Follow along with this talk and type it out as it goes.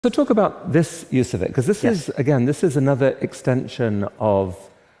So talk about this use of it, because this is, again, this is another extension of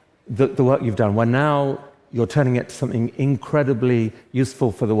the work you've done, where now you're turning it to something incredibly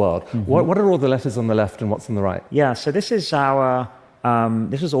useful for the world. What are all the letters on the left and what's on the right? Yeah, so this is our,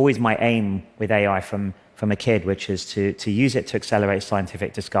 this was always my aim with AI from a kid, which is to use it to accelerate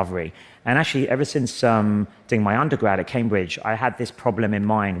scientific discovery. And actually, ever since doing my undergrad at Cambridge, I had this problem in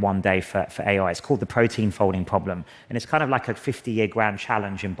mind one day for AI. It's called the protein folding problem. And it's kind of like a 50-year grand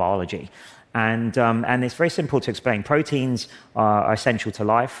challenge in biology. And it's very simple to explain. Proteins are essential to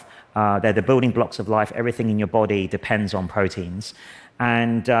life. They're the building blocks of life. Everything in your body depends on proteins.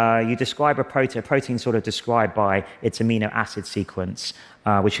 And you describe a protein sort of described by its amino acid sequence,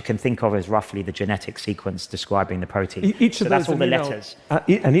 which you can think of as roughly the genetic sequence describing the protein. So that's all the letters.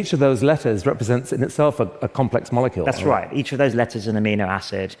 And each of those letters represents in itself a complex molecule. That's right. Each of those letters is an amino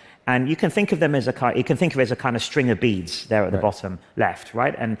acid. And you can think of them as a kind, you can think of it as a kind of string of beads there at the bottom left,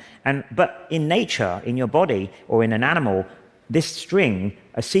 right? But in nature, in your body or in an animal, this string,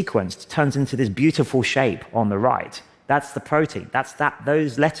 a sequence, turns into this beautiful shape on the right. That's the protein.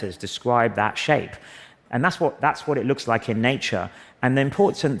 Those letters describe that shape. And that's what it looks like in nature. And the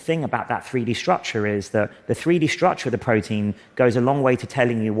important thing about that 3D structure is that the 3D structure of the protein goes a long way to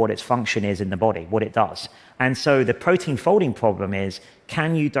telling you what its function is in the body, what it does. And so the protein folding problem is,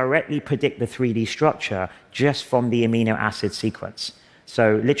 can you directly predict the 3D structure just from the amino acid sequence?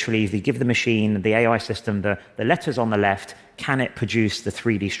 So literally, if you give the machine, the AI system, the letters on the left, can it produce the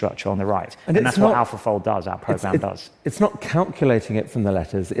 3D structure on the right? And that's what AlphaFold does, our program does. It's not calculating it from the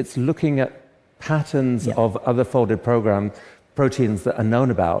letters. It's looking at patterns of other folded proteins that are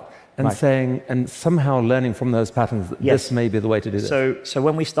known about and saying, and somehow learning from those patterns that this may be the way to do this. So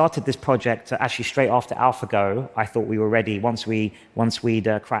when we started this project, actually straight after AlphaGo, I thought we were ready. Once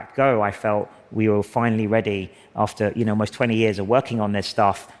we'd cracked Go, I felt we were finally ready after almost 20 years of working on this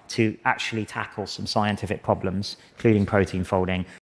stuff to actually tackle some scientific problems, including protein folding.